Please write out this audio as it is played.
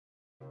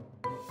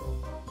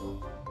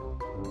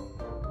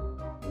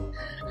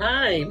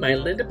Hi, my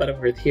Linda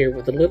Butterworth here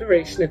with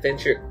Alliteration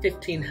Adventure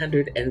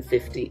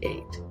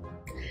 1558.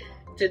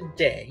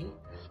 Today,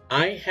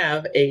 I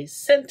have a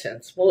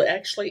sentence. Well,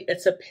 actually,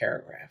 it's a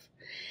paragraph.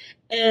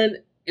 And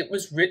it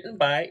was written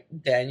by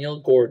Daniel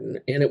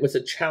Gordon, and it was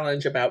a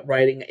challenge about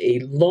writing a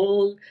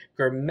long,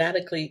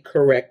 grammatically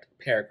correct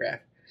paragraph.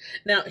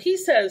 Now, he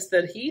says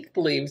that he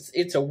believes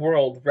it's a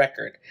world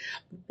record,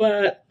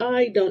 but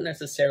I don't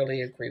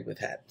necessarily agree with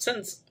that,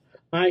 since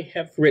I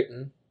have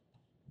written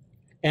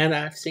and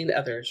I've seen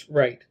others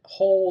write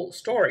whole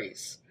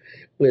stories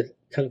with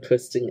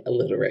tongue-twisting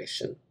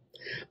alliteration.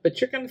 But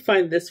you're going to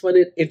find this one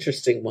an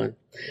interesting one.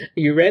 Are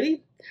you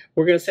ready?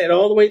 We're going to say it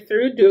all the way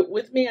through. Do it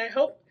with me, I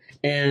hope.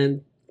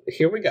 And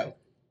here we go.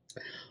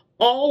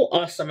 All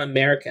awesome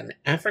American,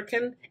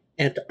 African,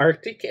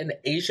 Antarctic, and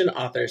Asian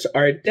authors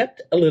are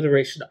adept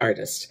alliteration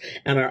artists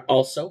and are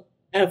also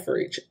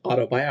average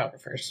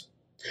autobiographers.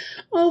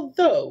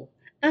 Although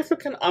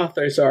African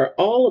authors are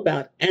all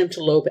about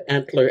antelope,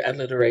 antler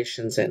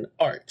alliterations and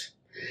art,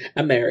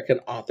 American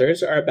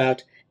authors are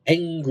about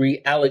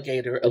angry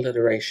alligator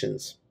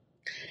alliterations.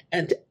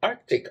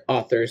 Antarctic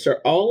authors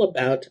are all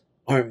about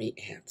army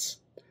ants.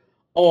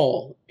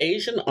 All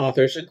Asian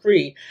authors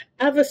agree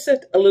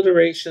avocet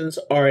alliterations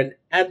are an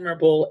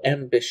admirable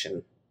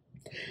ambition.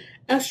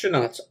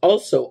 Astronauts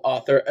also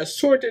author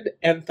assorted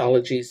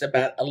anthologies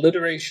about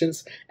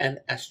alliterations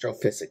and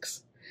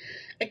astrophysics.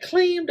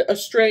 Acclaimed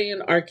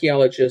Australian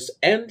archaeologist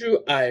Andrew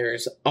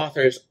Ayers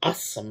authors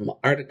awesome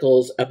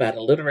articles about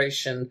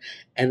alliteration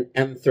and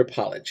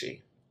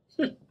anthropology.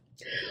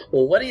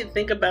 Well, what do you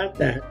think about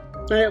that?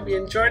 I hope you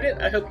enjoyed it.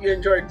 I hope you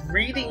enjoyed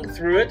reading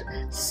through it,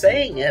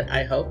 saying it,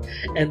 I hope,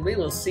 and we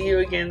will see you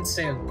again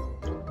soon.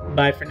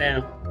 Bye for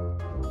now.